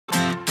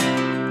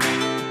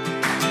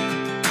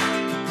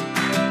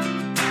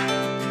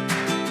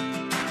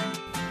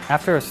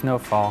After a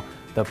snowfall,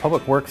 the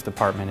Public Works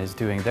Department is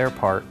doing their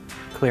part,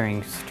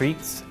 clearing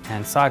streets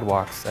and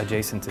sidewalks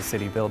adjacent to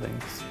city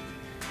buildings.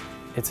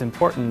 It's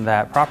important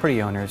that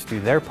property owners do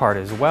their part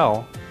as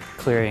well,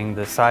 clearing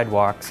the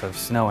sidewalks of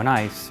snow and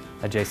ice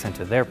adjacent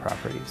to their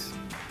properties.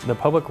 The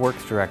Public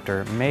Works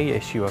Director may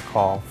issue a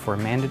call for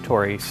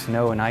mandatory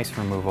snow and ice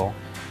removal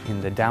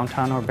in the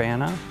downtown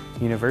Urbana,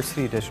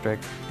 University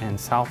District, and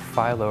South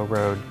Philo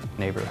Road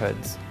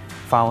neighborhoods,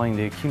 following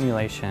the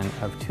accumulation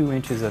of 2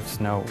 inches of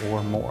snow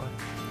or more.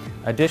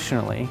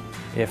 Additionally,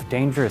 if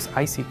dangerous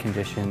icy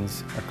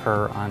conditions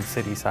occur on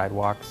city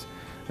sidewalks,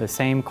 the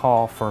same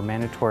call for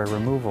mandatory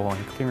removal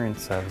and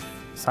clearance of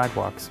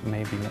sidewalks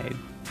may be made.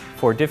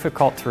 For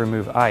difficult to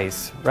remove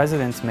ice,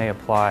 residents may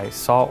apply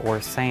salt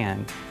or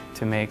sand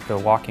to make the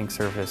walking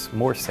surface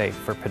more safe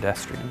for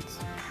pedestrians.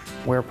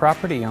 Where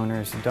property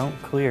owners don't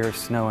clear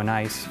snow and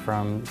ice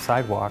from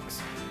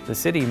sidewalks, the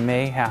city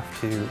may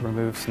have to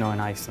remove snow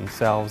and ice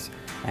themselves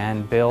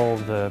and bill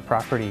the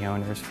property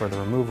owners for the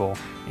removal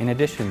in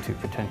addition to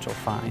potential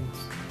fines.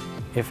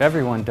 If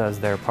everyone does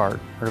their part,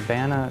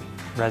 Urbana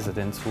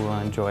residents will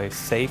enjoy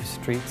safe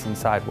streets and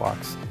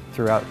sidewalks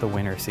throughout the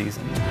winter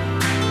season.